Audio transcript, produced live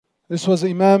This was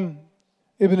Imam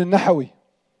Ibn al-Nahawi,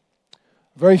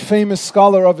 a very famous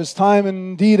scholar of his time, and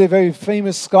indeed a very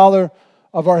famous scholar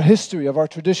of our history, of our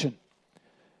tradition.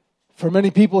 For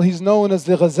many people, he's known as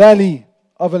the Ghazali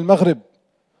of al-Maghrib.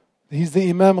 He's the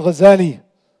Imam Ghazali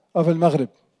of al-Maghrib.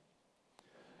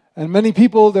 And many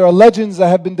people, there are legends that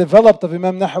have been developed of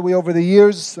Imam Nahawi over the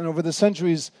years and over the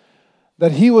centuries,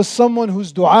 that he was someone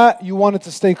whose dua you wanted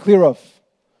to stay clear of.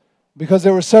 Because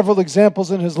there were several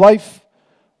examples in his life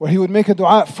where he would make a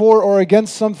dua for or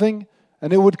against something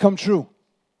and it would come true.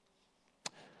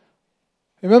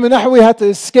 Imam Nahawi had to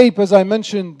escape, as I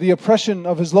mentioned, the oppression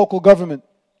of his local government.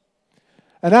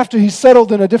 And after he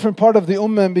settled in a different part of the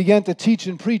ummah and began to teach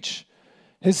and preach,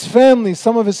 his family,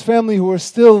 some of his family who were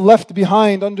still left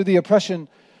behind under the oppression,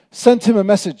 sent him a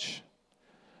message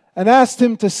and asked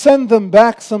him to send them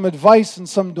back some advice and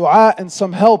some dua and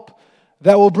some help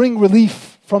that will bring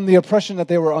relief from the oppression that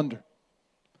they were under.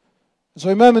 So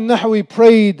Imam al-Nahawi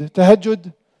prayed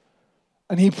tahajjud,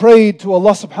 and he prayed to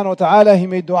Allah subhanahu wa ta'ala, he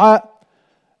made dua,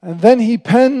 and then he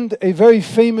penned a very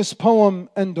famous poem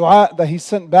and dua that he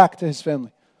sent back to his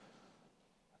family.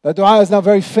 That dua is now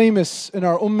very famous in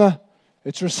our ummah.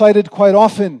 It's recited quite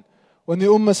often when the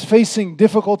ummah is facing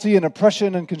difficulty and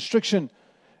oppression and constriction.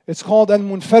 It's called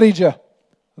al-Munfarijah,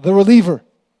 the reliever.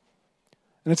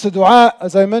 And it's a dua,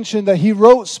 as I mentioned, that he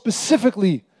wrote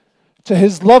specifically to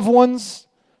his loved ones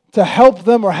to help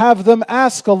them or have them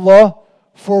ask Allah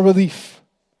for relief.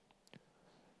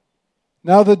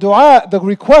 Now the dua, the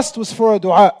request was for a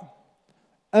dua.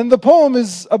 And the poem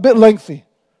is a bit lengthy.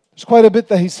 There's quite a bit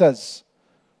that he says.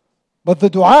 But the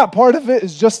dua part of it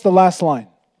is just the last line.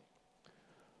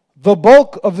 The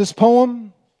bulk of this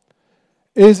poem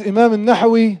is Imam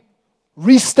al-Nahawi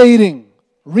restating,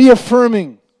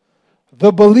 reaffirming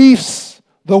the beliefs,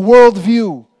 the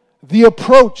worldview, the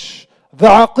approach, the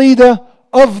aqeedah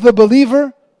of the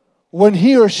believer when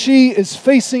he or she is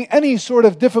facing any sort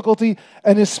of difficulty,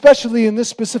 and especially in this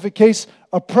specific case,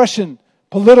 oppression,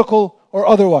 political or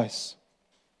otherwise.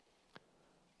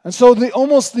 And so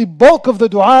almost the bulk of the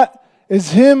dua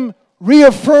is him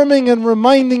reaffirming and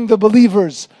reminding the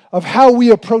believers of how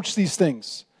we approach these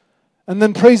things, and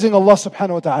then praising Allah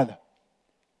subhanahu wa ta'ala.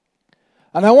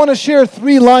 And I want to share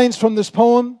 3 lines from this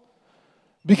poem,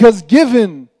 because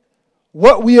given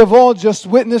what we have all just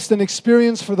witnessed and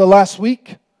experienced for the last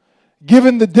week,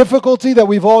 given the difficulty that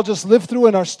we've all just lived through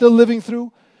and are still living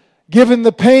through, given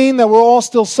the pain that we're all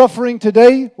still suffering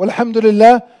today,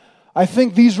 walhamdulillah, I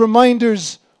think these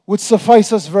reminders would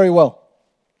suffice us very well.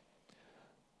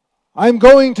 I'm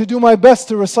going to do my best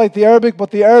to recite the Arabic,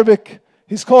 but the Arabic,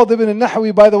 he's called Ibn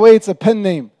al-Nahawi, by the way, it's a pen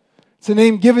name. It's a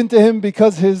name given to him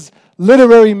because his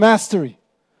literary mastery.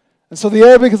 And so the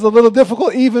Arabic is a little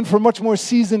difficult even for much more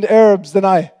seasoned Arabs than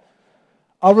I.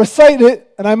 I'll recite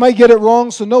it, and I might get it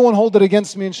wrong, so no one hold it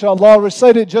against me, inshallah. I'll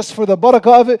recite it just for the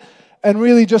barakah of it, and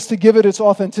really just to give it its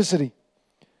authenticity.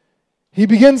 He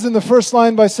begins in the first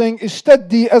line by saying,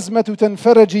 اشتدي أزمة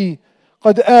تنفرجي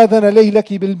قد آذن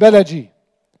ليلك بالبلج.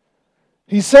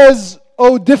 He says,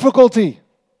 oh difficulty,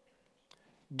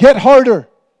 get harder,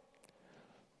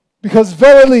 because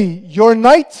verily your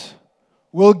night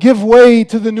will give way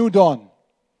to the new dawn.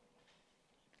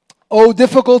 Oh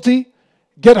difficulty,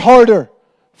 get harder,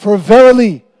 for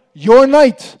verily your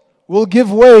night will give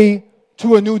way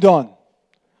to a new dawn.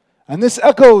 And this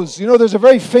echoes, there's a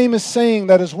very famous saying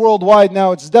that is worldwide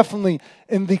now. It's definitely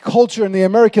in the culture, in the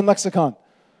American lexicon.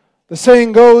 The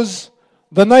saying goes,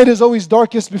 the night is always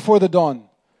darkest before the dawn.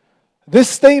 This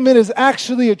statement is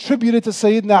actually attributed to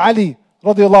Sayyidina Ali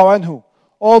radiallahu anhu,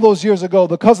 all those years ago,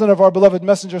 the cousin of our beloved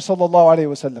Messenger sallallahu alaihi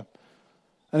wasallam.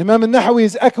 And Imam al-Nahawi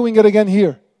is echoing it again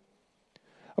here.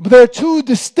 But there are 2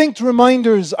 distinct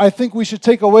reminders I think we should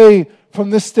take away from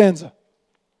this stanza.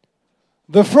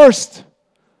 The first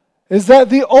is that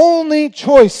the only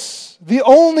choice, the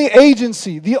only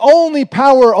agency, the only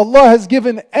power Allah has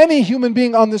given any human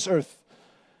being on this earth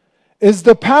is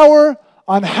the power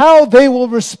on how they will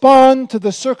respond to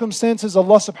the circumstances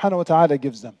Allah subhanahu wa ta'ala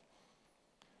gives them.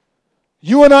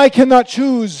 You and I cannot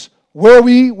choose where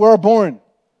we were born.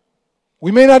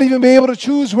 We may not even be able to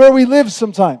choose where we live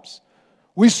sometimes.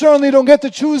 We certainly don't get to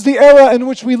choose the era in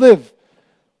which we live.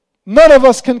 None of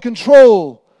us can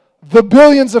control the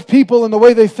billions of people in the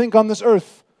way they think on this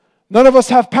earth. None of us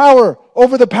have power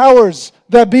over the powers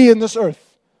that be in this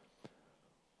earth.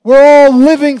 We're all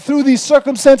living through these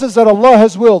circumstances that Allah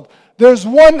has willed. There's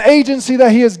one agency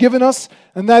that He has given us,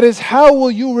 and that is how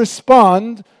will you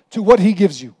respond to what He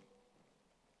gives you.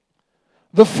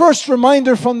 The first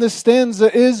reminder from this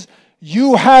stanza is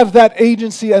you have that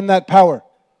agency and that power.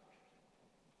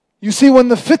 You see, when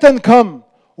the fitan come,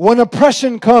 when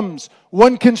oppression comes,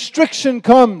 when constriction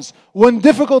comes, when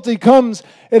difficulty comes,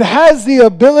 it has the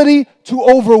ability to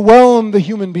overwhelm the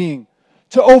human being,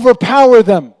 to overpower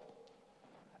them.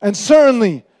 And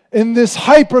certainly, in this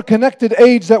hyper-connected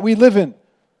age that we live in,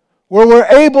 where we're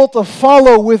able to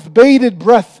follow with bated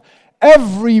breath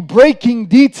every breaking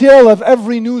detail of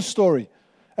every news story.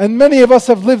 And many of us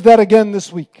have lived that again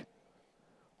this week,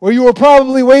 where you were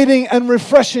probably waiting and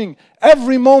refreshing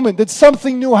every moment. Did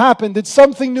something new happen? Did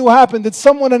something new happen? Did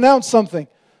someone announce something?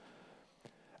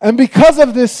 And because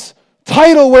of this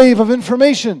tidal wave of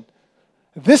information,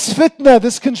 this fitna,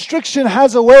 this constriction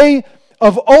has a way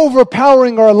of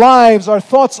overpowering our lives, our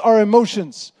thoughts, our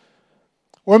emotions.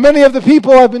 Where many of the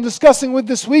people I've been discussing with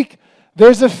this week,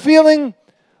 there's a feeling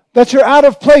that you're out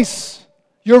of place.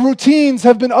 Your routines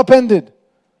have been upended.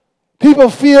 People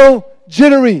feel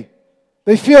jittery.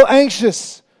 They feel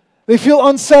anxious. They feel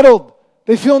unsettled.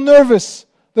 They feel nervous.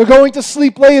 They're going to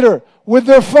sleep later with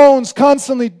their phones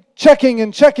constantly checking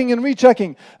and checking and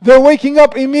rechecking. They're waking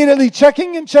up immediately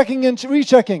checking and checking and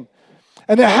rechecking.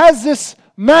 And it has this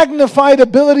magnified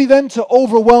ability then to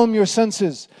overwhelm your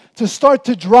senses, to start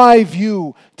to drive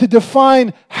you, to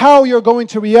define how you're going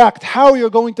to react, how you're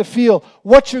going to feel,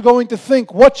 what you're going to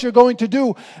think, what you're going to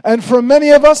do. And for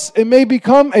many of us, it may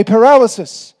become a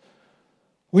paralysis.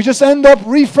 We just end up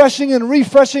refreshing and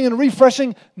refreshing and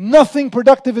refreshing. Nothing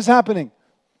productive is happening.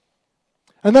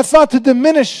 And that's not to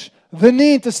diminish the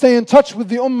need to stay in touch with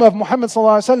the ummah of Muhammad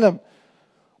sallallahu alaihi wasallam,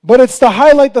 but it's to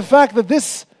highlight the fact that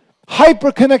this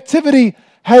hyperconnectivity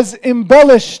has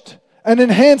embellished and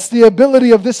enhanced the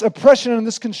ability of this oppression and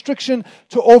this constriction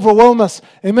to overwhelm us.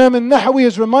 Imam al-Nahawi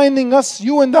is reminding us,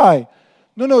 you and I,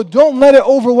 no, don't let it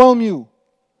overwhelm you.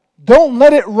 Don't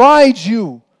let it ride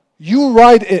you. You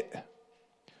ride it.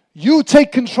 You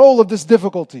take control of this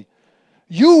difficulty.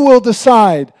 You will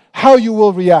decide how you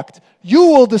will react. You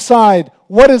will decide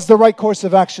what is the right course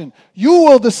of action. You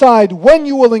will decide when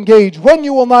you will engage, when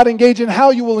you will not engage, and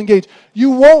how you will engage.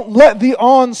 You won't let the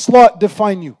onslaught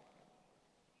define you.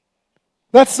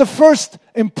 That's the first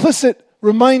implicit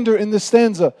reminder in this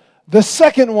stanza. The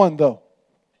second one, though,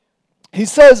 he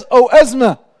says, O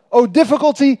azma, O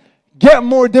difficulty, get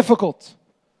more difficult.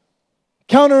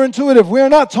 Counterintuitive. We are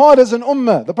not taught as an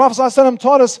ummah. The Prophet ﷺ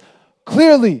taught us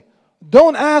clearly,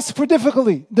 don't ask for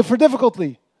difficulty.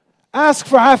 Ask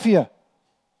for afiyah.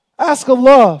 Ask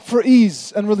Allah for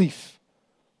ease and relief.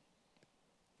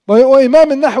 But what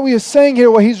Imam al-Nahawi is saying here,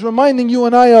 what he's reminding you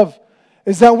and I of,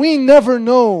 is that we never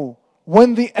know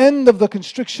when the end of the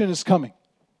constriction is coming.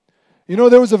 You know,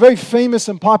 there was a very famous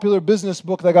and popular business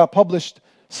book that got published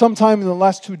sometime in the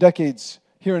last 2 decades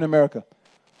here in America.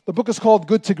 The book is called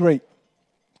Good to Great.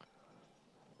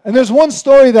 And there's one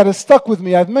story that has stuck with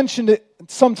me. I've mentioned it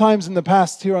sometimes in the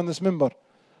past here on this minbar,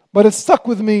 but it's stuck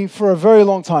with me for a very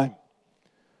long time.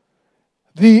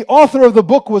 The author of the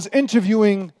book was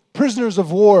interviewing prisoners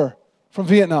of war from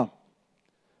Vietnam.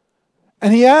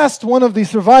 And he asked one of the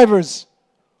survivors,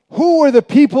 who were the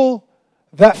people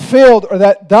that failed or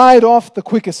that died off the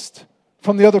quickest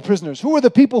from the other prisoners? Who were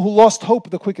the people who lost hope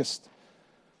the quickest?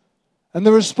 And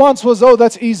the response was, oh,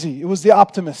 that's easy. It was the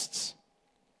optimists.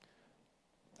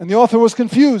 And the author was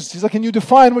confused. He's like, can you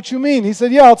define what you mean? He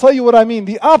said, yeah, I'll tell you what I mean.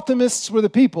 The optimists were the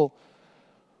people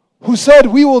who said,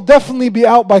 we will definitely be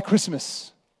out by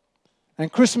Christmas.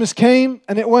 And Christmas came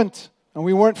and it went, and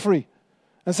we weren't free.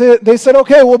 And so they said,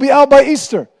 okay, we'll be out by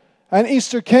Easter. And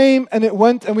Easter came and it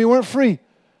went, and we weren't free.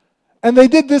 And they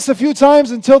did this a few times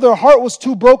until their heart was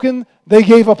too broken, they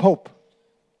gave up hope.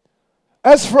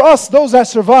 As for us, those that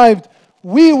survived,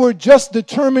 we were just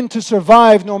determined to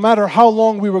survive no matter how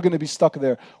long we were going to be stuck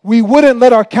there. We wouldn't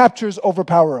let our captors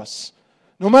overpower us.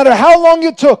 No matter how long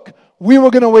it took, we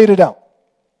were going to wait it out.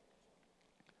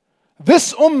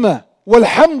 This ummah,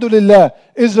 walhamdulillah,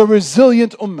 is a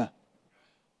resilient ummah.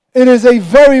 It is a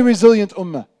very resilient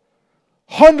ummah.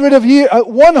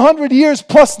 100 years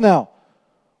plus now,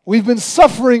 we've been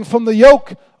suffering from the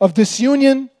yoke of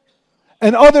disunion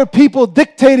and other people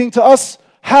dictating to us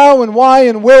how and why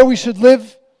and where we should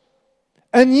live.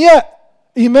 And yet,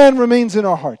 Iman remains in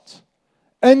our heart.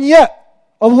 And yet,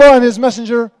 Allah and His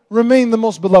Messenger remain the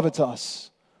most beloved to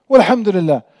us.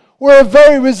 Walhamdulillah. We're a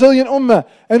very resilient ummah.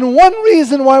 And one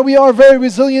reason why we are very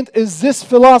resilient is this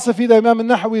philosophy that Imam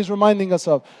al-Nahawi is reminding us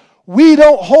of. We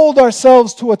don't hold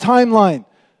ourselves to a timeline.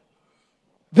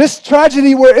 This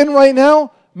tragedy we're in right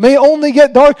now may only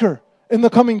get darker in the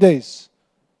coming days.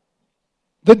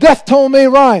 The death toll may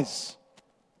rise.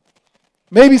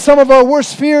 Maybe some of our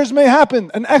worst fears may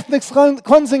happen. An ethnic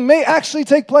cleansing may actually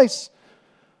take place.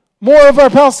 More of our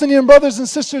Palestinian brothers and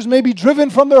sisters may be driven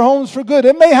from their homes for good.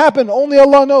 It may happen. Only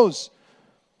Allah knows.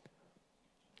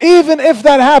 Even if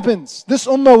that happens, this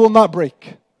ummah will not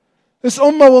break. This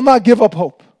ummah will not give up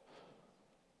hope.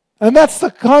 And that's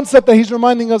the concept that he's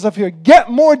reminding us of here. Get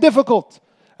more difficult.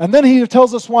 And then he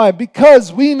tells us why.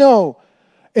 Because we know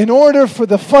in order for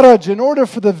the faraj, in order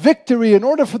for the victory, in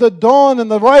order for the dawn and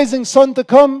the rising sun to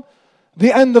come,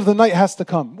 the end of the night has to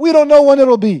come. We don't know when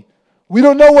it'll be. We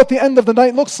don't know what the end of the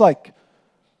night looks like.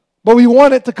 But we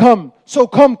want it to come. So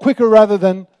come quicker rather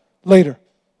than later.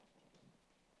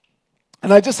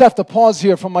 And I just have to pause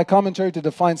here from my commentary to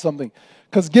define something.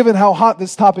 Because given how hot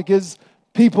this topic is,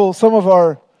 people, some of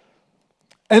our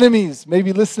enemies may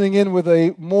be listening in with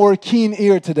a more keen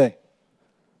ear today.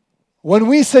 When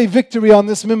we say victory on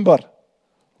this minbar,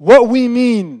 what we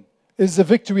mean is the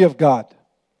victory of God.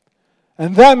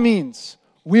 And that means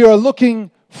we are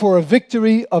looking for a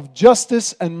victory of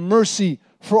justice and mercy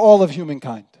for all of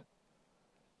humankind.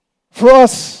 For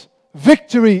us,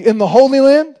 victory in the Holy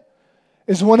Land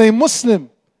is when a Muslim,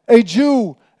 a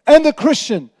Jew, and a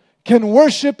Christian can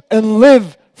worship and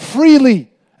live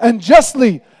freely and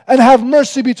justly and have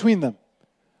mercy between them.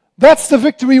 That's the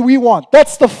victory we want.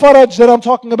 That's the faraj that I'm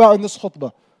talking about in this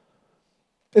khutbah.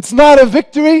 It's not a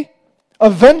victory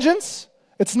of vengeance.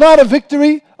 It's not a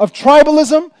victory of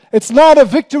tribalism. It's not a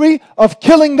victory of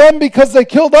killing them because they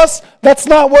killed us. That's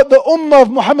not what the ummah of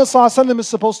Muhammad ﷺ is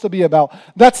supposed to be about.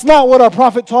 That's not what our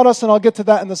Prophet taught us, and I'll get to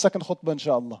that in the second khutbah,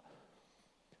 inshallah.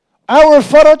 Our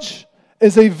faraj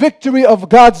is a victory of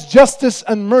God's justice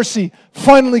and mercy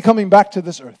finally coming back to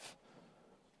this earth.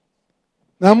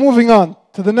 Now moving on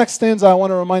to the next stanza I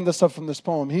want to remind us of from this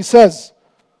poem. He says,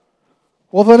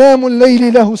 وَظَلَامُ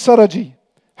اللَّيْلِ لَهُ سَرَجِي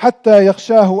حَتَّى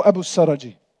يَخْشَاهُ أَبُو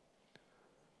السَّرَجِ.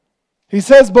 He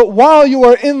says, but while you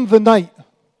are in the night,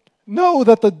 know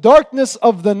that the darkness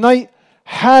of the night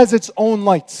has its own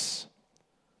lights.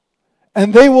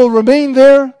 And they will remain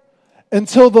there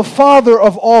until the father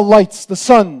of all lights, the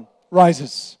sun,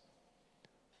 rises.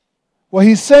 What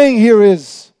he's saying here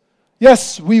is,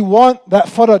 yes, we want that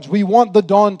faraj, we want the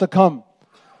dawn to come.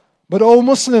 But O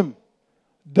Muslim,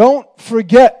 don't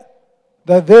forget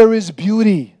that there is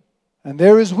beauty and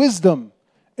there is wisdom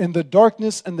in the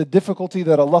darkness and the difficulty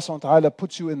that Allah subhanahu wa ta'ala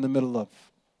puts you in the middle of.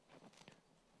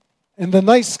 In the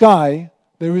night sky,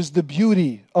 there is the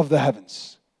beauty of the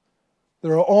heavens.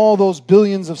 There are all those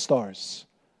billions of stars.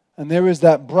 And there is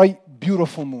that bright,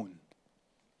 beautiful moon.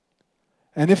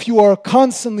 And if you are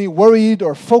constantly worried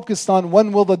or focused on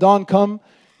when will the dawn come,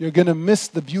 you're going to miss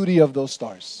the beauty of those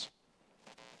stars.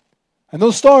 And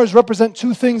those stars represent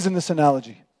two things in this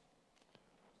analogy.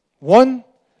 One,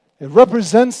 it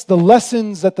represents the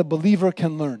lessons that the believer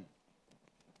can learn.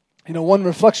 You know, one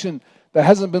reflection that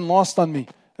hasn't been lost on me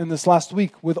in this last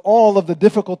week with all of the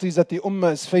difficulties that the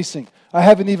ummah is facing. I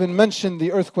haven't even mentioned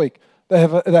the earthquake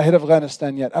that hit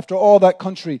Afghanistan yet. After all that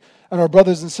country and our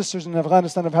brothers and sisters in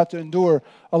Afghanistan have had to endure,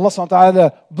 Allah subhanahu wa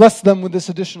ta'ala blessed them with this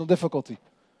additional difficulty.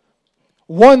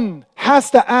 One has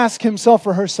to ask himself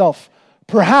or herself,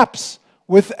 perhaps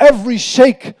with every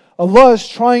shake, Allah is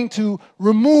trying to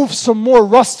remove some more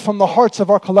rust from the hearts of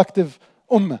our collective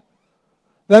ummah.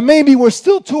 That maybe we're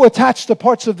still too attached to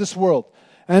parts of this world.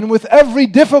 And with every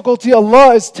difficulty,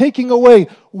 Allah is taking away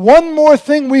one more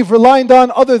thing we've relied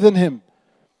on other than Him.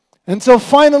 Until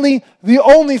finally, the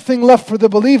only thing left for the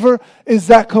believer is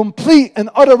that complete and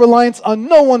utter reliance on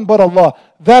no one but Allah.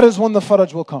 That is when the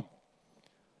faraj will come.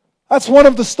 That's one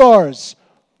of the stars.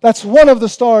 That's one of the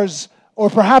stars, or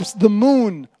perhaps the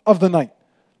moon of the night.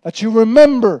 That you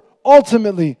remember,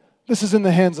 ultimately, this is in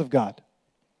the hands of God.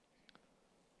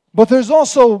 But there's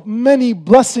also many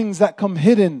blessings that come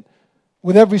hidden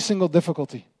with every single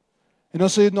difficulty. You know,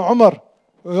 Sayyidina Umar,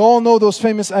 we all know those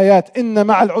famous ayat, إِنَّ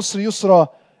مَعَ الْعُسْرِ يُسْرًا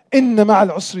إِنَّ مَعَ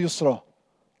الْعُسْرِ يُسْرًا.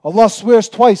 Allah swears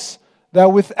twice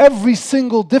that with every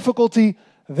single difficulty,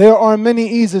 there are many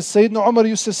eases. Sayyidina Umar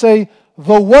used to say,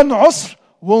 the one usr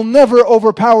will never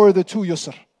overpower the two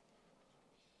yusr.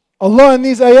 Allah in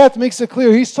these ayat makes it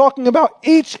clear. He's talking about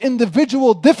each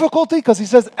individual difficulty because He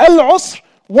says, al-usr,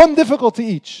 one difficulty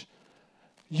each.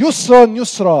 Yusran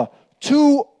yusra,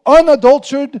 two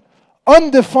unadulterated,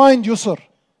 undefined yusr.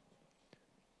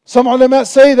 Some ulama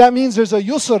say that means there's a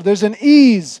yusr, there's an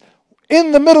ease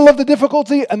in the middle of the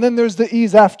difficulty and then there's the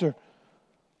ease after.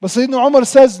 But Sayyidina Umar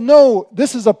says, no,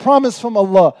 this is a promise from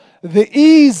Allah. The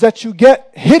ease that you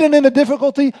get hidden in a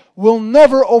difficulty will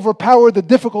never overpower the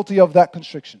difficulty of that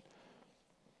constriction.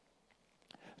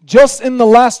 Just in the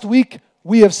last week,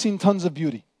 we have seen tons of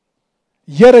beauty.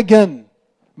 Yet again,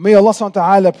 may Allah subhanahu wa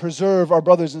ta'ala preserve our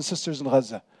brothers and sisters in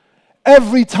Gaza.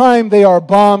 Every time they are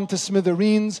bombed to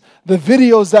smithereens, the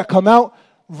videos that come out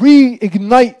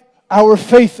reignite our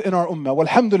faith in our ummah.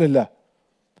 Walhamdulillah.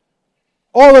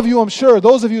 All of you, I'm sure,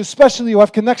 those of you especially who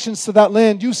have connections to that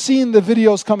land, you've seen the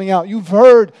videos coming out. You've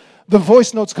heard the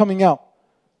voice notes coming out.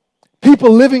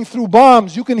 People living through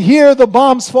bombs. You can hear the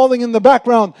bombs falling in the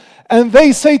background. And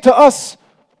they say to us,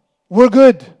 we're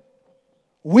good.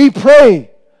 We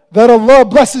pray that Allah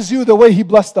blesses you the way He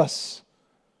blessed us.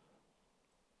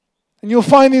 And you'll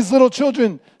find these little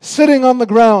children sitting on the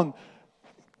ground,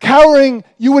 cowering.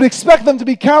 You would expect them to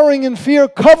be cowering in fear,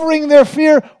 covering their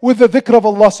fear with the dhikr of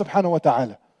Allah subhanahu wa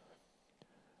ta'ala.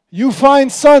 You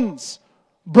find sons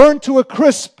burnt to a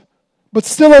crisp, but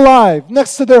still alive,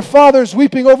 next to their fathers,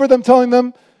 weeping over them, telling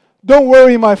them, don't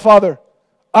worry, my father,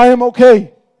 I am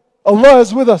okay. Allah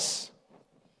is with us.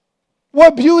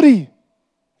 What beauty!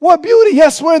 What beauty!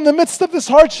 Yes, we're in the midst of this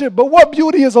hardship, but what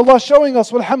beauty is Allah showing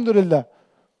us, walhamdulillah.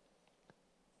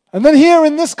 And then here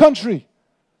in this country,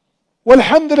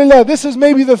 walhamdulillah, this is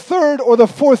maybe the third or the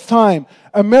fourth time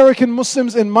American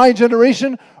Muslims in my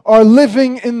generation are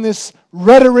living in this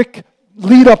rhetoric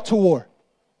lead up to war.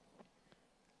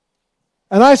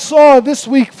 And I saw this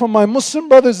week from my Muslim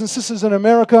brothers and sisters in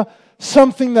America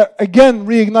something that again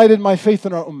reignited my faith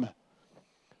in our ummah.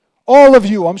 All of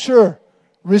you, I'm sure,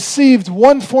 received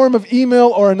one form of email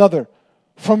or another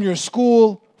from your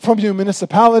school, from your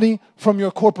municipality, from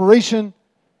your corporation,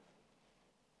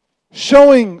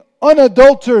 showing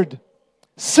unadulterated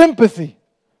sympathy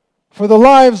for the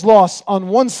lives lost on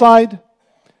one side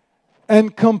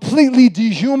and completely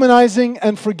dehumanizing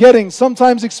and forgetting,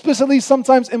 sometimes explicitly,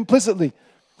 sometimes implicitly,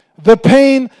 the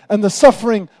pain and the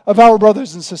suffering of our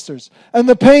brothers and sisters, and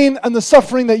the pain and the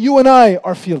suffering that you and I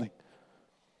are feeling.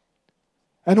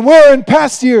 And where in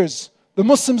past years the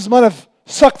Muslims might have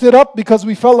sucked it up because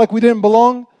we felt like we didn't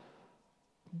belong,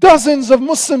 dozens of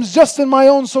Muslims just in my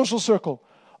own social circle,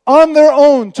 on their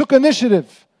own, took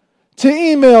initiative to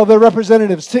email their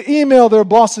representatives, to email their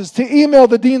bosses, to email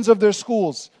the deans of their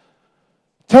schools,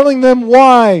 telling them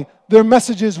why their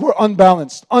messages were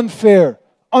unbalanced, unfair,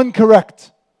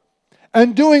 incorrect.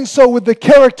 And doing so with the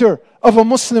character of a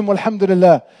Muslim,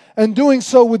 alhamdulillah. And doing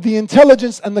so with the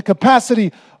intelligence and the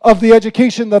capacity of the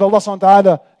education that Allah subhanahu wa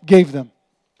ta'ala gave them.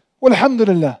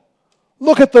 Alhamdulillah.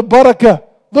 Look at the barakah.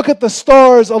 Look at the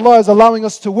stars Allah is allowing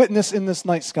us to witness in this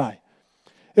night sky.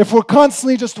 If we're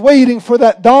constantly just waiting for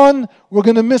that dawn, we're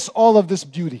going to miss all of this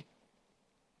beauty.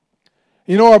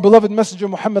 You know, our beloved Messenger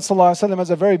Muhammad sallallahu alaihi wasallam has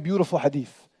a very beautiful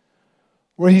hadith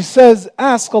where he says,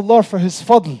 ask Allah for His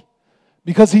fadl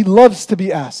because He loves to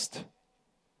be asked.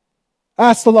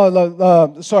 Ask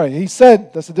Allah, he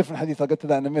said, that's a different hadith, I'll get to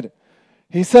that in a minute.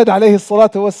 He said, alayhi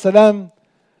salatu wassalam,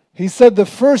 he said the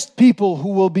first people who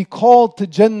will be called to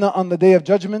Jannah on the Day of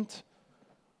Judgment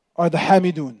are the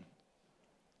Hamidun.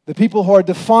 The people who are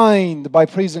defined by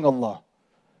praising Allah.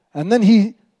 And then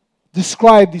he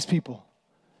described these people.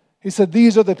 He said,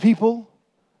 these are the people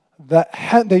that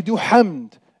they do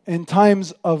hamd in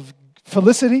times of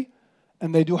felicity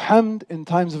and they do hamd in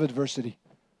times of adversity.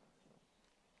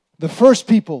 The first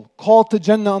people called to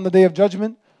Jannah on the Day of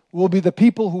Judgment will be the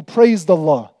people who praised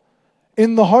Allah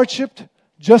in the hardship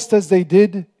just as they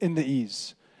did in the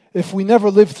ease. If we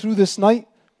never lived through this night,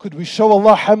 could we show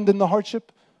Allah hamd in the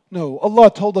hardship? No.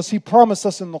 Allah told us, He promised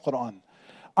us in the Quran,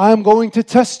 I am going to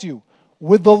test you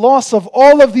with the loss of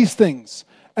all of these things.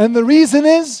 And the reason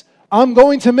is, I'm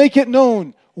going to make it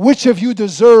known which of you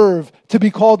deserve to be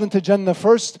called into Jannah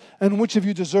first and which of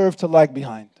you deserve to lag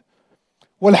behind.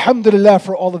 Walhamdulillah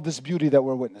for all of this beauty that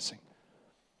we're witnessing.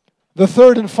 The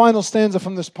third and final stanza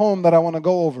from this poem that I want to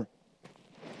go over.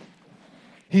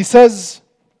 He says,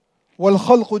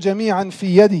 وَالْخَلْقُ جَمِيعًا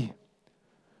فِي يَدِي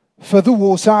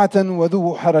فَذُوُّ سَعَةً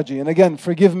وَذُوُّ حَرَجِ. And again,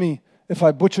 forgive me if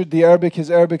I butchered the Arabic. His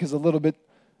Arabic is a little bit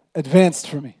advanced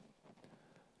for me.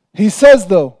 He says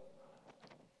though,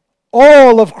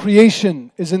 all of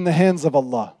creation is in the hands of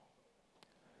Allah.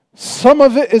 Some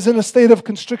of it is in a state of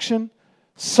constriction,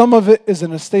 some of it is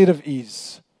in a state of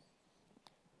ease.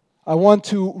 I want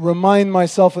to remind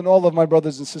myself and all of my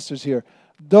brothers and sisters here,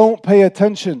 don't pay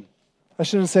attention. I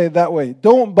shouldn't say it that way.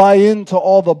 Don't buy into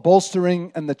all the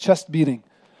bolstering and the chest beating.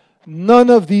 None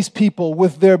of these people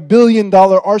with their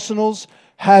billion-dollar arsenals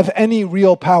have any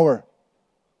real power.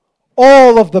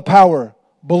 All of the power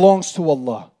belongs to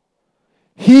Allah.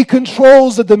 He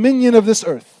controls the dominion of this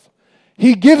earth.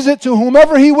 He gives it to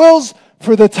whomever He wills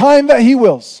for the time that He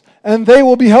wills. And they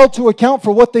will be held to account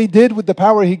for what they did with the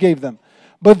power He gave them.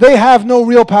 But they have no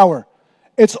real power.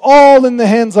 It's all in the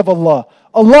hands of Allah.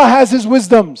 Allah has His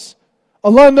wisdoms.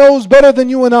 Allah knows better than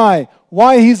you and I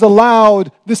why He's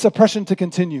allowed this oppression to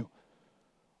continue.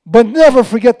 But never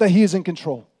forget that He is in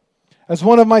control. As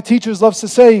one of my teachers loves to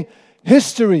say,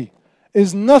 history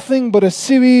is nothing but a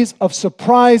series of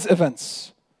surprise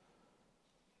events.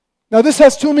 Now this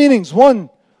has two meanings. One,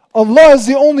 Allah is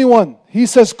the only one. He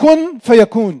says, kun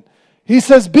fayakun. He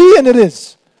says, be, and it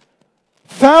is.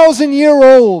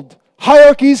 1,000-year-old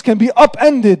hierarchies can be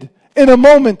upended in a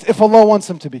moment if Allah wants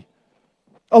them to be.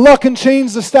 Allah can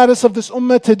change the status of this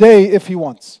ummah today if He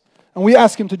wants. And we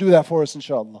ask Him to do that for us,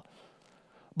 inshallah.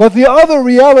 But the other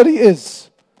reality is,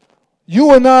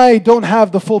 you and I don't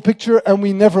have the full picture, and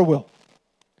we never will.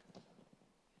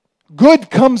 Good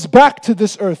comes back to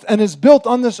this earth and is built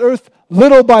on this earth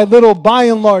little by little, by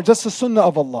and large. That's the sunnah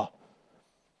of Allah.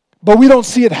 But we don't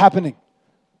see it happening.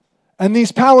 And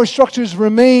these power structures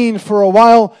remain for a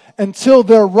while until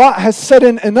their rot has set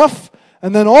in enough.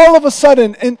 And then all of a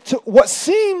sudden, into what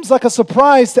seems like a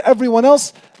surprise to everyone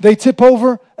else, they tip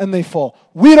over and they fall.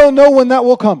 We don't know when that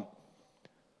will come.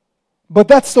 But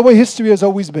that's the way history has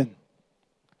always been.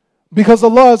 Because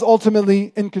Allah is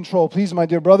ultimately in control. Please, my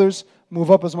dear brothers, move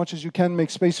up as much as you can. Make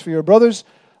space for your brothers.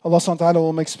 Allah subhanahu wa ta'ala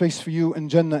will make space for you in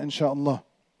Jannah, inshaAllah.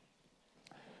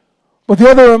 But the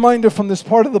other reminder from this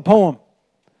part of the poem,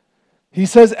 he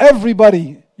says,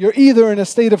 everybody, you're either in a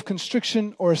state of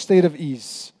constriction or a state of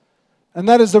ease. And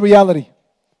that is the reality.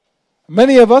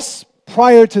 Many of us,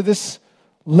 prior to this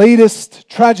latest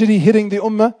tragedy hitting the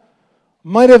ummah,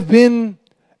 might have been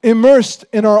immersed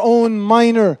in our own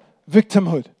minor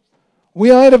victimhood.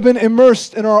 We might have been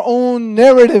immersed in our own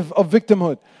narrative of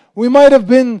victimhood. We might have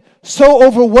been so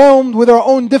overwhelmed with our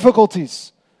own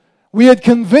difficulties. We had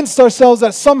convinced ourselves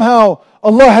that somehow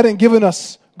Allah hadn't given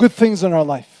us good things in our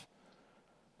life.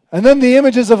 And then the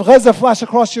images of Gaza flash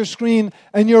across your screen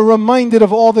and you're reminded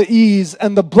of all the ease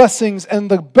and the blessings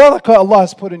and the barakah Allah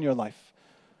has put in your life.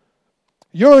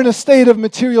 You're in a state of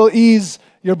material ease.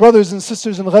 Your brothers and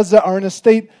sisters in Gaza are in a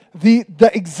state, the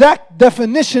exact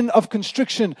definition of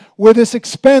constriction, where this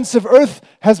expansive earth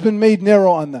has been made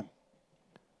narrow on them.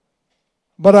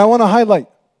 But I want to highlight,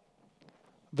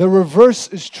 the reverse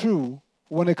is true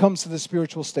when it comes to the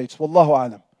spiritual states. Wallahu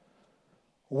alam.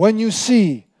 When you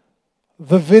see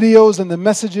the videos and the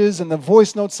messages and the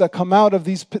voice notes that come out of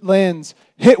these lands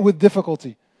hit with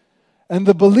difficulty, and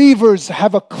the believers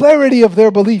have a clarity of their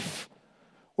belief,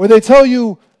 where they tell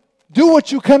you, do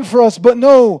what you can for us, but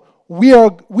no, we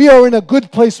are in a good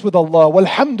place with Allah.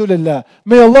 Walhamdulillah.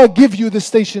 May Allah give you the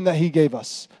station that He gave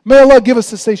us. May Allah give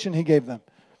us the station He gave them.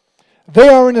 They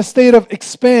are in a state of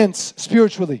expanse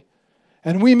spiritually.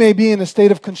 And we may be in a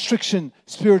state of constriction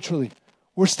spiritually.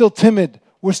 We're still timid.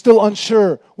 We're still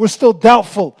unsure. We're still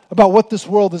doubtful about what this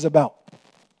world is about.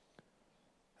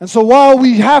 And so while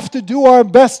we have to do our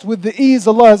best with the ease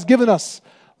Allah has given us,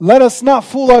 let us not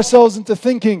fool ourselves into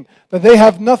thinking that they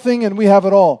have nothing and we have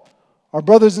it all. Our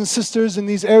brothers and sisters in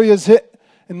these areas hit,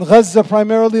 in Gaza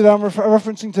primarily that I'm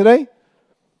referencing today,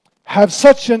 have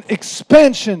such an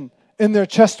expansion in their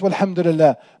chest,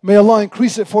 walhamdulillah. May Allah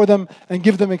increase it for them and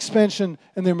give them expansion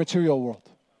in their material world.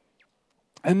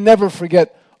 And never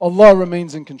forget, Allah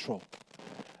remains in control.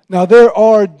 Now there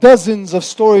are dozens of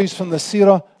stories from the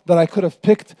seerah that I could have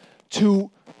picked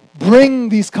to bring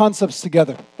these concepts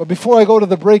together. But before I go to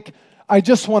the break, I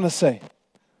just want to say,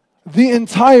 the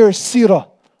entire seerah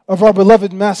of our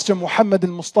beloved Master Muhammad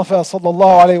al-Mustafa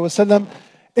sallallahu alayhi wasallam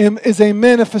is a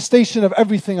manifestation of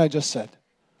everything I just said.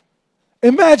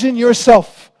 Imagine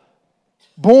yourself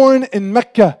born in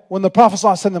Mecca when the Prophet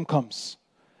sallallahu alayhi wasallam comes,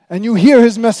 and you hear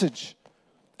his message,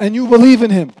 and you believe in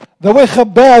him, the way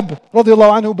Khabbab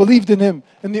radiallahu anhu believed in him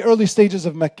in the early stages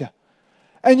of Mecca.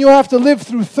 And you have to live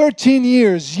through 13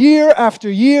 years, year after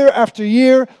year after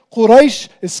year. Quraysh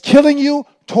is killing you,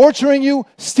 torturing you,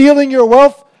 stealing your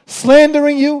wealth,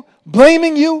 slandering you,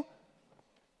 blaming you.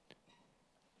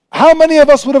 How many of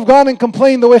us would have gone and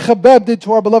complained the way Khabbab did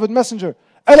to our beloved messenger?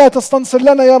 أَلَا تَسْتَنْصِرْ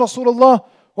لَنَا يَا رَسُولَ اللَّهِ.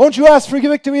 Won't you ask for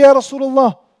victory, Ya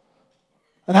Rasulullah?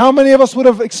 And how many of us would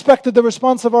have expected the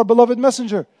response of our beloved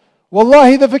messenger?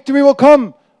 Wallahi, the victory will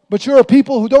come, but you're a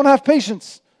people who don't have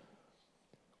patience.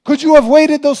 Could you have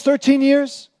waited those 13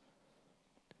 years?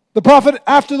 The Prophet,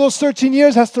 after those 13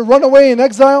 years, has to run away in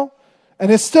exile,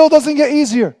 and it still doesn't get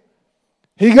easier.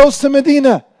 He goes to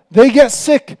Medina, they get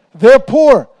sick, they're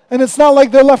poor, and it's not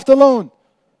like they're left alone.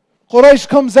 Quraysh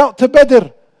comes out to Badr,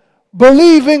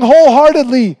 believing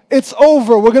wholeheartedly, it's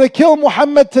over, we're going to kill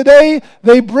Muhammad today.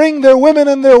 They bring their women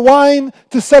and their wine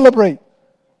to celebrate.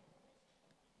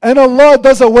 And Allah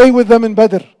does away with them in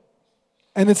Badr.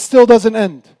 And it still doesn't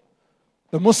end.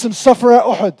 The Muslims suffer at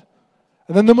Uhud.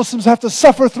 And then the Muslims have to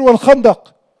suffer through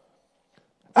Al-Khandaq.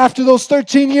 After those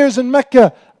 13 years in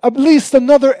Mecca, at least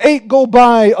another 8 go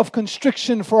by of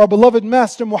constriction for our beloved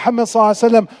Master Muhammad sallallahu alaihi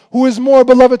wasallam, who is more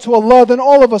beloved to Allah than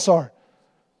all of us are.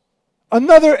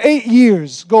 Another 8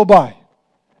 years go by,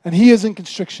 and he is in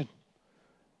constriction.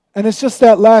 And it's just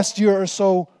that last year or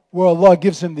so where Allah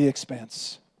gives him the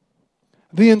expanse.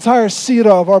 The entire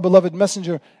seerah of our beloved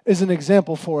messenger is an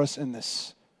example for us in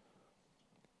this.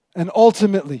 And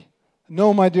ultimately,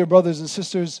 know, my dear brothers and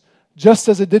sisters, just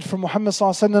as it did for Muhammad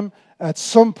ﷺ, at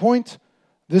some point,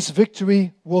 this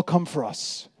victory will come for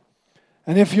us.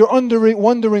 And if you're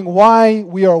wondering why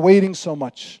we are waiting so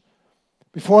much,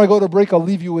 before I go to break, I'll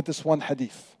leave you with this one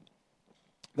hadith.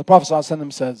 The Prophet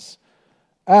ﷺ says,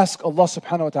 ask Allah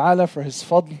subhanahu wa ta'ala for His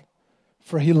fadl,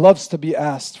 for He loves to be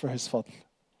asked for His fadl.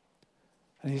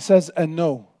 And He says, and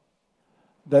know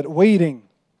that waiting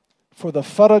for the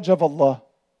faraj of Allah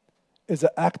is an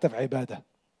act of ibadah.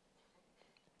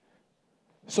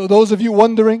 So those of you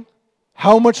wondering,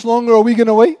 how much longer are we going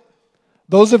to wait?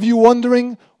 Those of you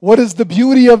wondering, what is the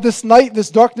beauty of this night, this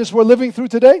darkness we're living through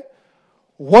today?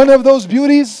 One of those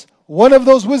beauties, one of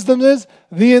those wisdoms is,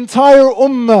 the entire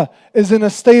ummah is in a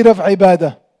state of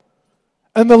ibadah.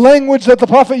 And the language that the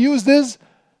Prophet used is,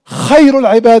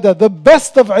 khayrul ibadah, the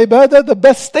best of ibadah, the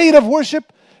best state of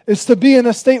worship is to be in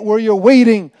a state where you're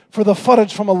waiting for the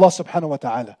faraj from Allah subhanahu wa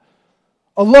ta'ala.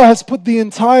 Allah has put the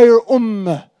entire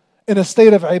ummah in a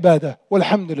state of ibadah.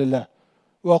 Walhamdulillah.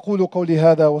 وأقول قولي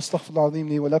هذا واستغفر الله العظيم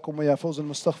لي ولكم ويا فوز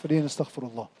المستغفرين استغفر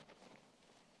الله.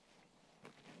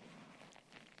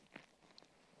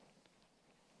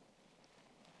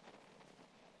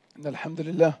 إن الحمد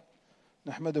لله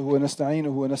نحمده ونستعينه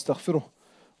ونستغفره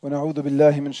ونعوذ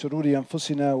بالله من شرور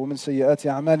أنفسنا ومن سيئات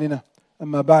أعمالنا.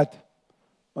 أما بعد,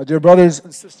 my dear brothers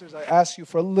and sisters, I ask you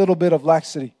for a little bit of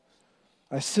laxity.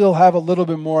 I still have a little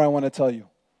bit more I want to tell you.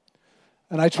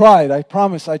 And I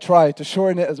promise I tried to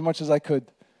shorten it as much as I could.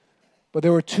 But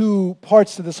there were two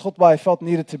parts to this khutbah I felt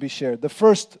needed to be shared. The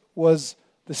first was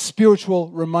the spiritual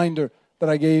reminder that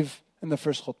I gave in the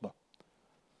first khutbah.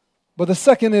 But the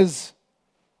second is,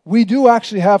 we do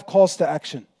actually have calls to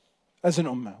action as an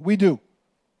ummah. We do.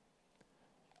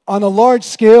 On a large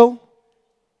scale,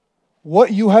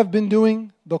 what you have been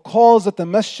doing, the calls that the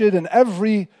masjid and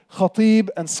every khatib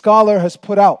and scholar has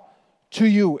put out to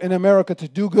you in America to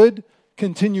do good,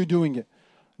 continue doing it.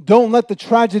 Don't let the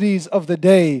tragedies of the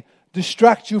day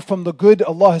distract you from the good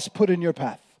Allah has put in your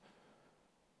path.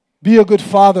 Be a good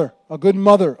father, a good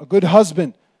mother, a good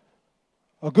husband,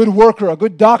 a good worker, a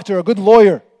good doctor, a good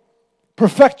lawyer.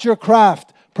 Perfect your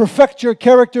craft, perfect your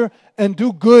character, and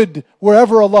do good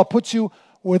wherever Allah puts you.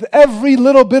 With every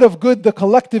little bit of good, the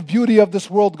collective beauty of this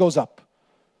world goes up.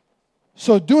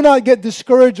 So do not get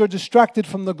discouraged or distracted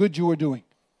from the good you are doing.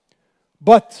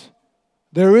 But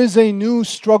there is a new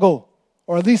struggle,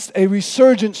 or at least a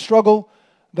resurgent struggle,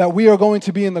 that we are going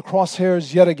to be in the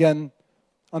crosshairs yet again,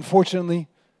 unfortunately,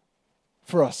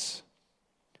 for us.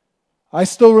 I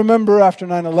still remember after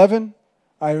 9/11,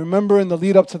 I remember in the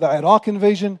lead up to the Iraq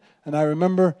invasion, and I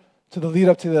remember to the lead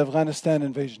up to the Afghanistan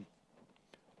invasion.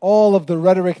 All of the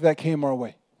rhetoric that came our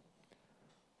way.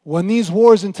 When these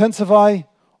wars intensify,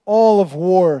 all of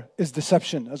war is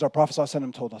deception, as our Prophet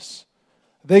ﷺ told us.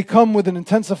 They come with an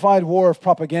intensified war of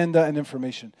propaganda and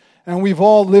information. And we've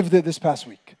all lived it this past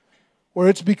week, where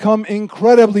it's become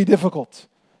incredibly difficult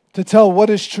to tell what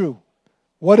is true,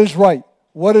 what is right,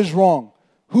 what is wrong,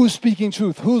 who's speaking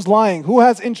truth, who's lying, who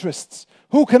has interests,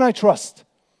 who can I trust?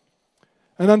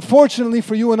 And unfortunately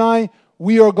for you and I,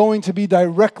 we are going to be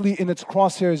directly in its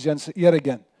crosshairs yet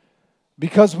again,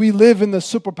 because we live in the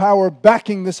superpower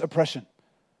backing this oppression.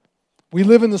 We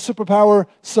live in the superpower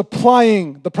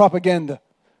supplying the propaganda.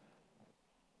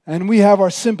 And we have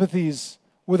our sympathies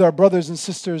with our brothers and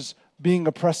sisters being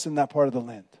oppressed in that part of the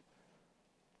land.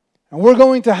 And we're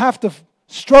going to have to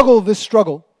struggle this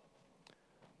struggle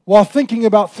while thinking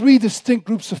about three distinct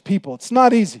groups of people. It's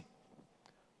not easy.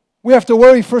 We have to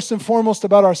worry first and foremost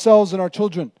about ourselves and our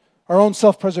children, our own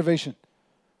self-preservation.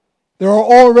 There are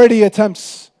already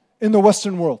attempts in the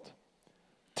Western world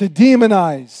to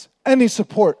demonize any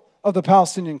support of the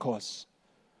Palestinian cause.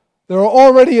 There are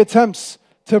already attempts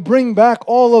to bring back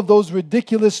all of those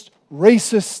ridiculous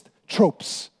racist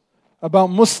tropes about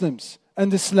Muslims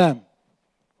and Islam.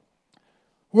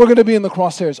 We're going to be in the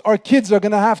crosshairs. Our kids are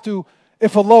going to have to,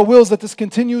 if Allah wills that this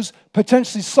continues,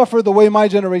 potentially suffer the way my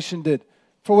generation did,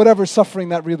 for whatever suffering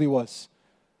that really was.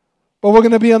 But we're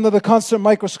going to be under the constant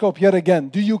microscope yet again.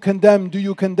 Do you condemn? Do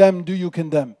you condemn? Do you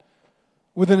condemn?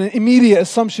 With an immediate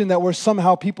assumption that we're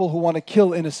somehow people who want to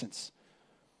kill innocents.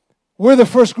 We're the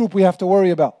first group we have to worry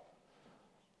about.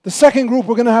 The second group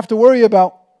we're going to have to worry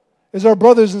about is our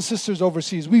brothers and sisters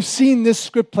overseas. We've seen this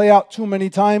script play out too many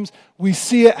times. We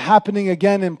see it happening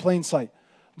again in plain sight.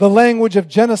 The language of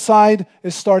genocide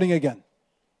is starting again.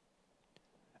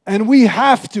 And we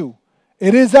have to.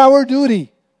 It is our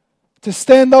duty to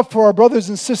stand up for our brothers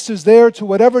and sisters there to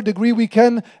whatever degree we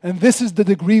can, and this is the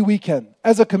degree we can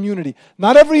as a community.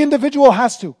 Not every individual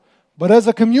has to, but as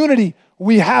a community,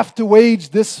 we have to wage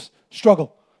this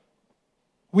struggle.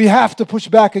 We have to push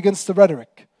back against the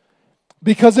rhetoric.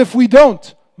 Because if we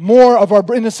don't, more of our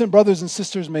innocent brothers and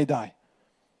sisters may die.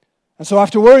 And so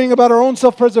after worrying about our own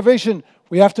self-preservation,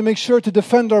 we have to make sure to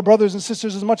defend our brothers and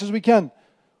sisters as much as we can.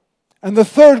 And the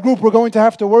third group we're going to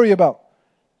have to worry about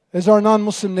is our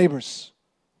non-Muslim neighbors,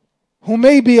 who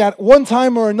may be at one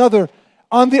time or another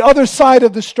on the other side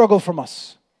of the struggle from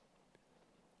us.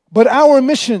 But our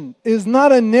mission is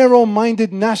not a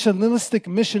narrow-minded nationalistic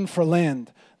mission for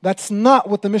land. That's not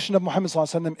what the mission of Muhammad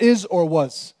ﷺ is or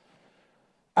was.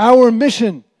 Our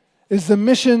mission is the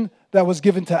mission that was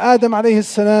given to Adam alayhi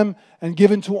salam and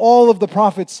given to all of the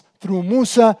prophets through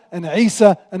Musa and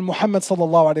Isa and Muhammad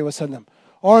sallallahu alayhi wasallam.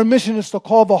 Our mission is to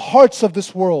call the hearts of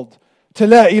this world to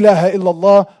La ilaha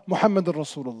illallah Muhammadur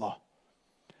Rasulullah.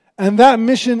 And that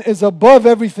mission is above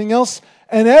everything else,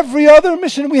 and every other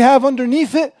mission we have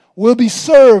underneath it will be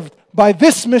served by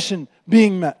this mission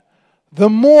being met. The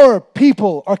more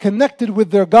people are connected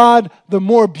with their God, the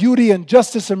more beauty and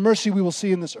justice and mercy we will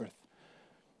see in this earth.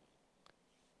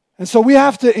 And so we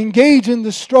have to engage in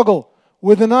this struggle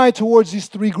with an eye towards these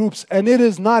three groups, and it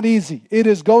is not easy. It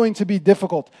is going to be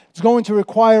difficult. It's going to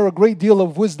require a great deal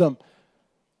of wisdom.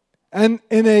 And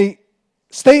in a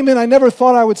statement I never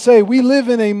thought I would say, we live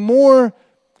in a more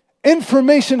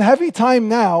information-heavy time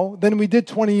now than we did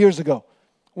 20 years ago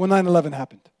when 9/11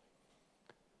 happened.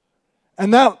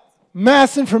 And that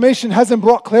mass information hasn't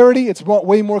brought clarity, it's brought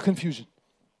way more confusion.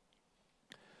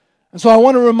 And so I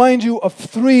want to remind you of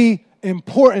three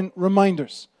important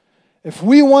reminders. If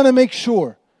we want to make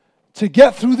sure to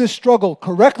get through this struggle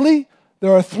correctly,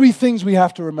 there are three things we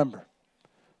have to remember.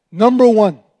 Number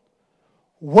one,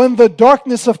 when the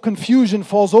darkness of confusion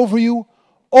falls over you,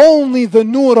 only the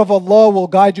nur of Allah will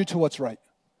guide you to what's right.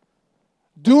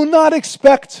 Do not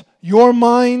expect your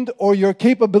mind or your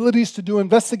capabilities to do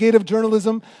investigative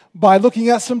journalism by looking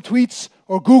at some tweets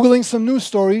or Googling some news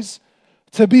stories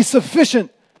to be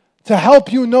sufficient to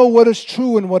help you know what is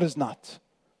true and what is not.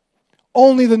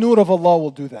 Only the nur of Allah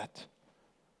will do that.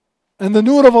 And the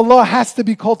nur of Allah has to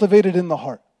be cultivated in the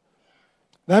heart.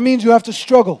 That means you have to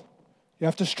struggle. You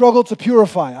have to struggle to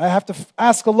purify. I have to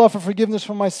ask Allah for forgiveness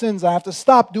for my sins. I have to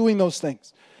stop doing those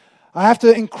things. I have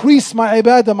to increase my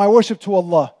ibadah, my worship to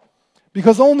Allah.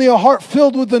 Because only a heart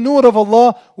filled with the nur of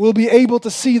Allah will be able to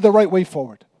see the right way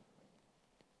forward.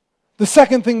 The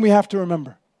second thing we have to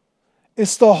remember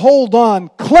is to hold on,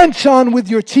 clench on with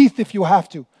your teeth if you have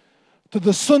to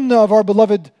the sunnah of our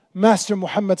beloved Master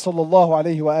Muhammad sallallahu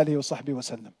alayhi wa alihi wa sahbihi wa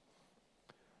sallam.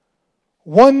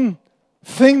 One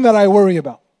thing that I worry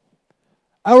about,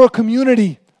 our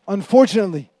community,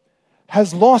 unfortunately,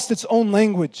 has lost its own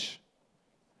language.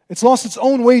 It's lost its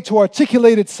own way to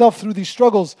articulate itself through these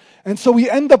struggles. And so we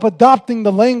end up adopting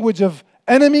the language of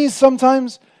enemies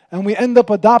sometimes, and we end up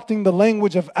adopting the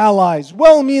language of allies,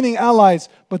 well-meaning allies,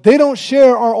 but they don't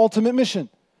share our ultimate mission.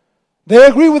 They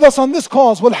agree with us on this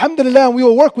cause, walhamdulillah, and we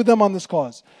will work with them on this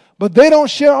cause. But they don't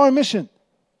share our mission.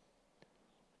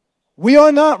 We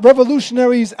are not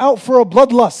revolutionaries out for a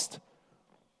bloodlust.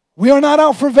 We are not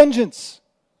out for vengeance.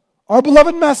 Our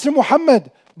beloved Master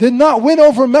Muhammad did not win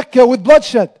over Mecca with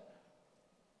bloodshed.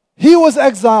 He was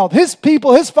exiled. His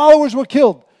people, his followers were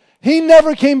killed. He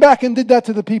never came back and did that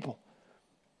to the people.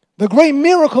 The great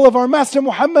miracle of our Master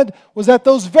Muhammad was that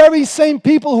those very same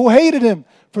people who hated him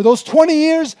for those 20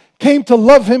 years came to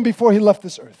love him before he left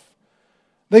this earth.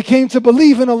 They came to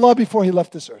believe in Allah before he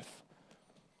left this earth.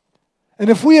 And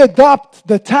if we adopt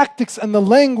the tactics and the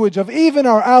language of even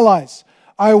our allies,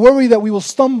 I worry that we will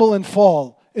stumble and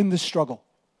fall in this struggle.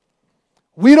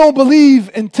 We don't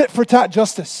believe in tit-for-tat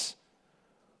justice.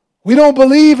 We don't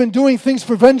believe in doing things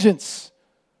for vengeance.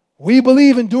 We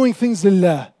believe in doing things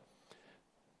lillah.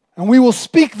 And we will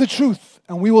speak the truth,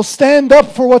 and we will stand up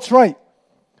for what's right.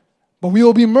 But we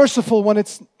will be merciful when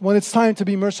it's time to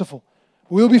be merciful.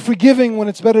 We will be forgiving when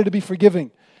it's better to be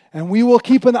forgiving. And we will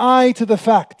keep an eye to the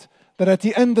fact that at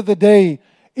the end of the day,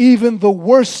 even the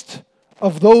worst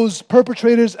of those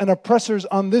perpetrators and oppressors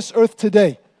on this earth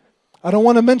today, I don't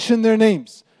want to mention their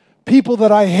names, people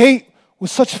that I hate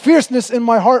with such fierceness in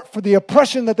my heart for the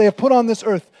oppression that they have put on this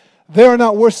earth, they are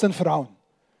not worse than Fir'aun.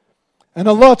 And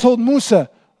Allah told Musa,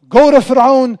 go to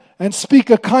Fir'aun and speak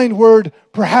a kind word,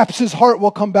 perhaps his heart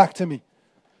will come back to me.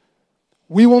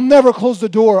 We will never close the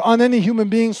door on any human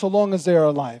being so long as they are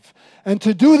alive. And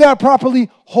to do that properly,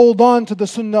 hold on to the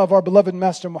sunnah of our beloved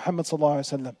Master Muhammad sallallahu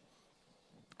alaihi wasallam.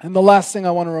 And the last thing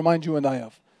I want to remind you and I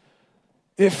of,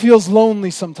 it feels lonely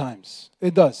sometimes.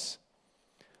 It does.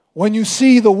 when you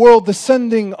see the world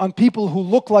descending on people who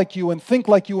look like you and think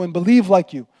like you and believe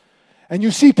like you, and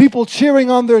you see people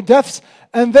cheering on their deaths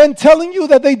and then telling you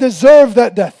that they deserve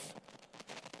that death,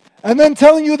 and then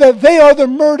telling you that they are the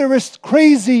murderous,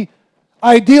 crazy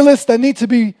idealists that need to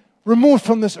be removed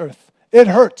from this earth. It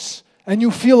hurts and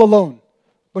you feel alone,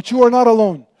 but you are not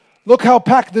alone. Look how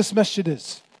packed this masjid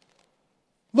is.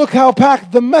 Look how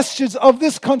packed the masjids of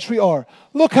this country are.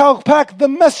 Look how packed the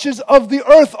masjids of the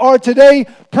earth are today,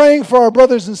 praying for our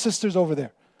brothers and sisters over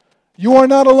there. You are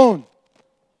not alone.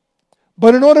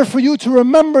 But in order for you to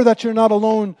remember that you're not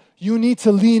alone, you need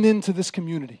to lean into this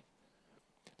community.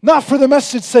 Not for the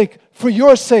masjid's sake, for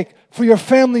your sake, for your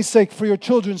family's sake, for your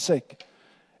children's sake.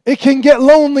 It can get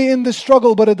lonely in this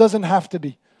struggle, but it doesn't have to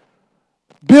be.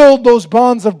 Build those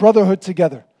bonds of brotherhood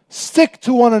together. Stick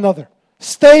to one another.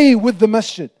 Stay with the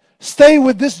masjid. Stay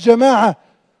with this jama'ah.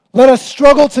 Let us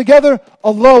struggle together.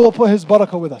 Allah will put His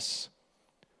barakah with us.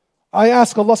 I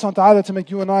ask Allah subhanahu wa ta'ala to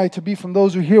make you and I to be from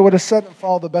those who hear what is said and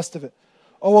follow the best of it.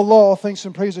 Oh Allah, all thanks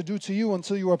and praise are due to you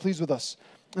until you are pleased with us.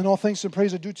 And all thanks and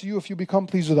praise are due to you if you become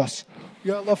pleased with us.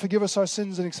 Ya Allah, forgive us our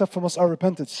sins and accept from us our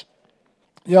repentance.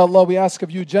 Ya Allah, we ask of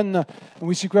you Jannah and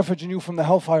we seek refuge in you from the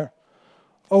hellfire.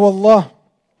 Oh Allah,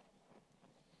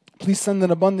 please send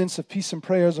an abundance of peace and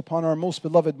prayers upon our most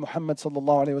beloved Muhammad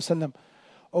sallallahu alayhi wa sallam.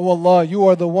 Oh Allah, you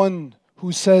are the one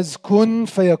who says kun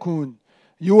fayakun.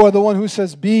 You are the one who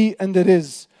says be and it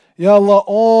is. Ya Allah,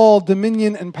 all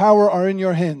dominion and power are in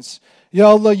your hands. Ya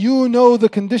Allah, you know the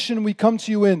condition we come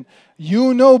to you in.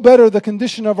 You know better the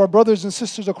condition of our brothers and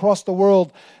sisters across the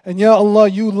world. And Ya Allah,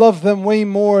 you love them way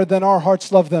more than our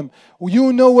hearts love them.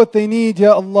 You know what they need,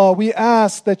 Ya Allah. We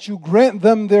ask that you grant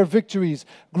them their victories.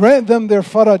 Grant them their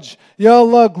faraj. Ya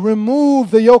Allah,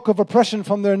 remove the yoke of oppression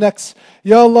from their necks.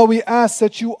 Ya Allah, we ask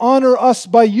that you honor us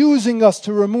by using us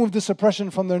to remove this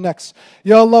oppression from their necks.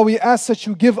 Ya Allah, we ask that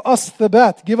you give us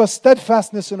thabat, give us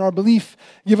steadfastness in our belief,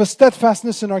 give us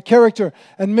steadfastness in our character,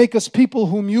 and make us people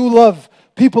whom you love.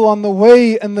 People on the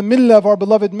way and the millah of our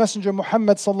beloved Messenger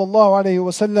Muhammad sallallahu alayhi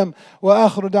wa sallam. Wa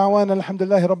akhiru da'wana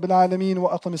alhamdulillahi rabbil alameen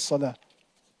wa aqim as-salah.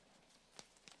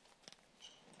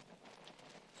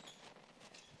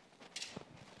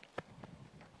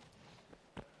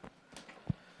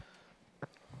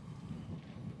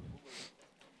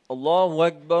 Allahu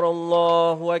Akbar,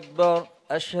 Allahu Akbar.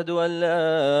 Ashhadu an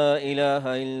la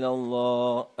ilaha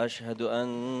illallah. Ashhadu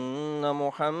anna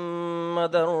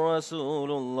Muhammadan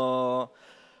Rasulullah.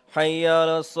 حي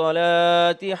على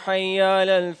الصلاة حي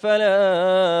على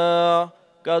الفلاح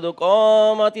قد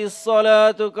قامت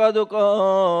الصلاة قد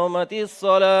قامت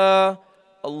الصلاة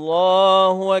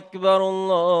الله أكبر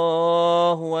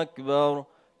الله أكبر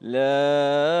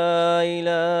لا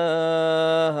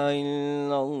إله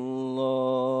إلا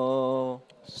الله.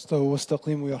 استووا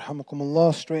واستقيموا يرحمكم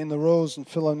الله. Straighten the rows and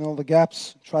fill in all the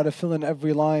gaps. Try to fill in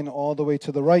every line all the way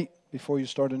to the right before you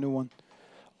start a new one.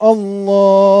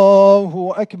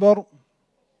 Allahu Akbar.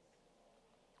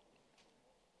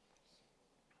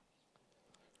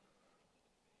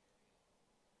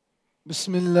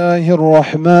 بسم الله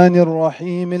الرحمن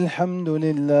الرحيم الحمد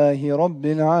لله رب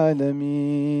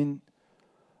العالمين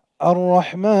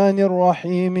الرحمن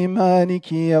الرحيم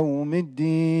مالك يوم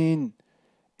الدين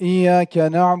إياك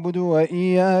نعبد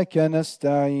وإياك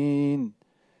نستعين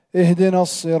اهدنا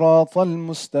الصراط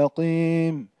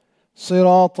المستقيم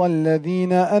صراط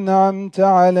الذين أنعمت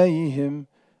عليهم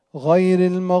غير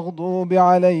المغضوب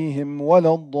عليهم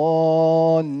ولا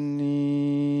الضالين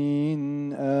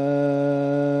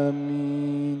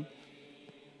آمين.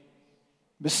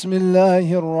 بسم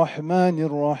الله الرحمن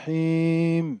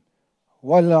الرحيم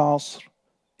والعصر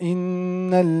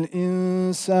إن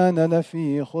الإنسان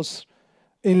لفي خسر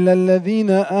إلا الذين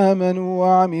آمنوا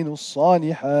وعملوا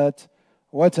الصالحات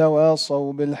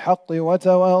وتواصوا بالحق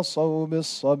وتواصوا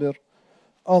بالصبر.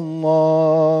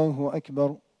 الله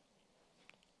أكبر.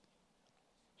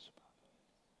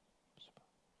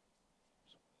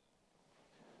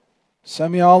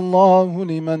 سمع الله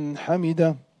لمن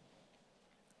حمده.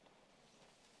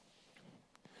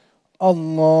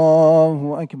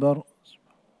 الله أكبر.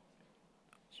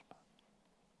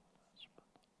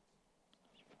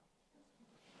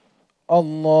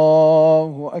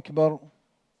 الله أكبر.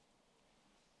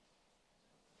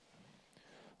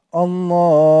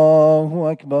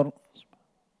 الله أكبر.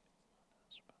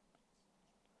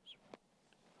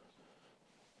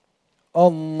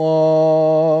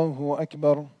 الله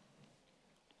أكبر.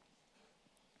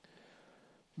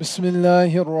 بسم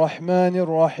الله الرحمن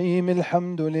الرحيم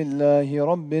الحمد لله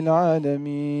رب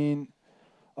العالمين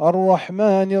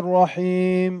الرحمن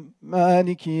الرحيم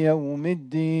مالك يوم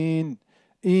الدين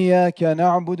إياك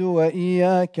نعبد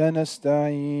وإياك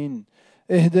نستعين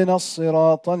اهدنا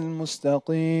الصراط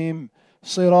المستقيم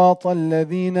صراط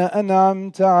الذين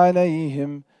أنعمت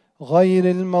عليهم غير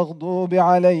المغضوب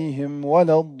عليهم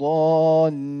ولا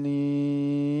الضالين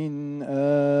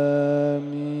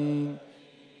آمين.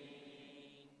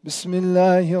 بسم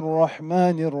الله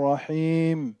الرحمن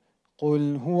الرحيم.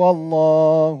 قل هو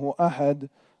الله أحد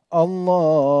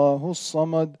الله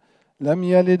الصمد لم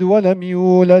يلد ولم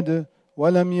يولد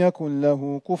ولم يكن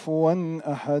له كفوا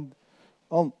أحد.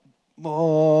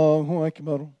 الله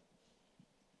أكبر.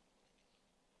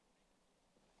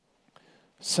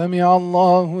 سمع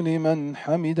الله لمن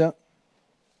حمد.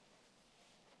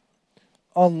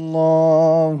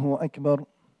 الله أكبر.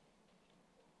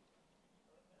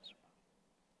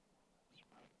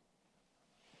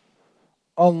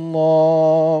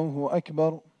 الله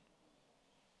أكبر.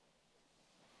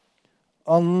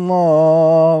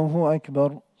 الله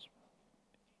أكبر.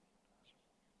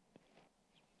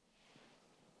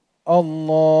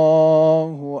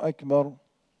 الله أكبر.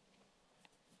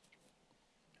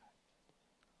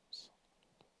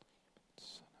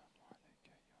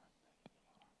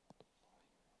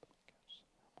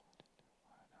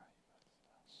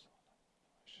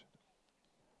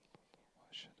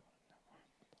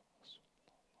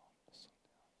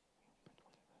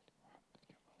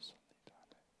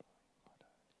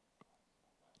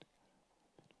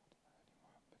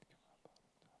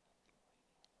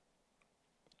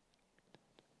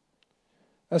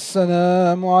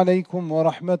 السلام عليكم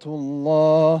ورحمة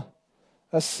الله.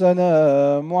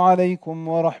 السلام عليكم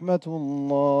ورحمة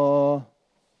الله.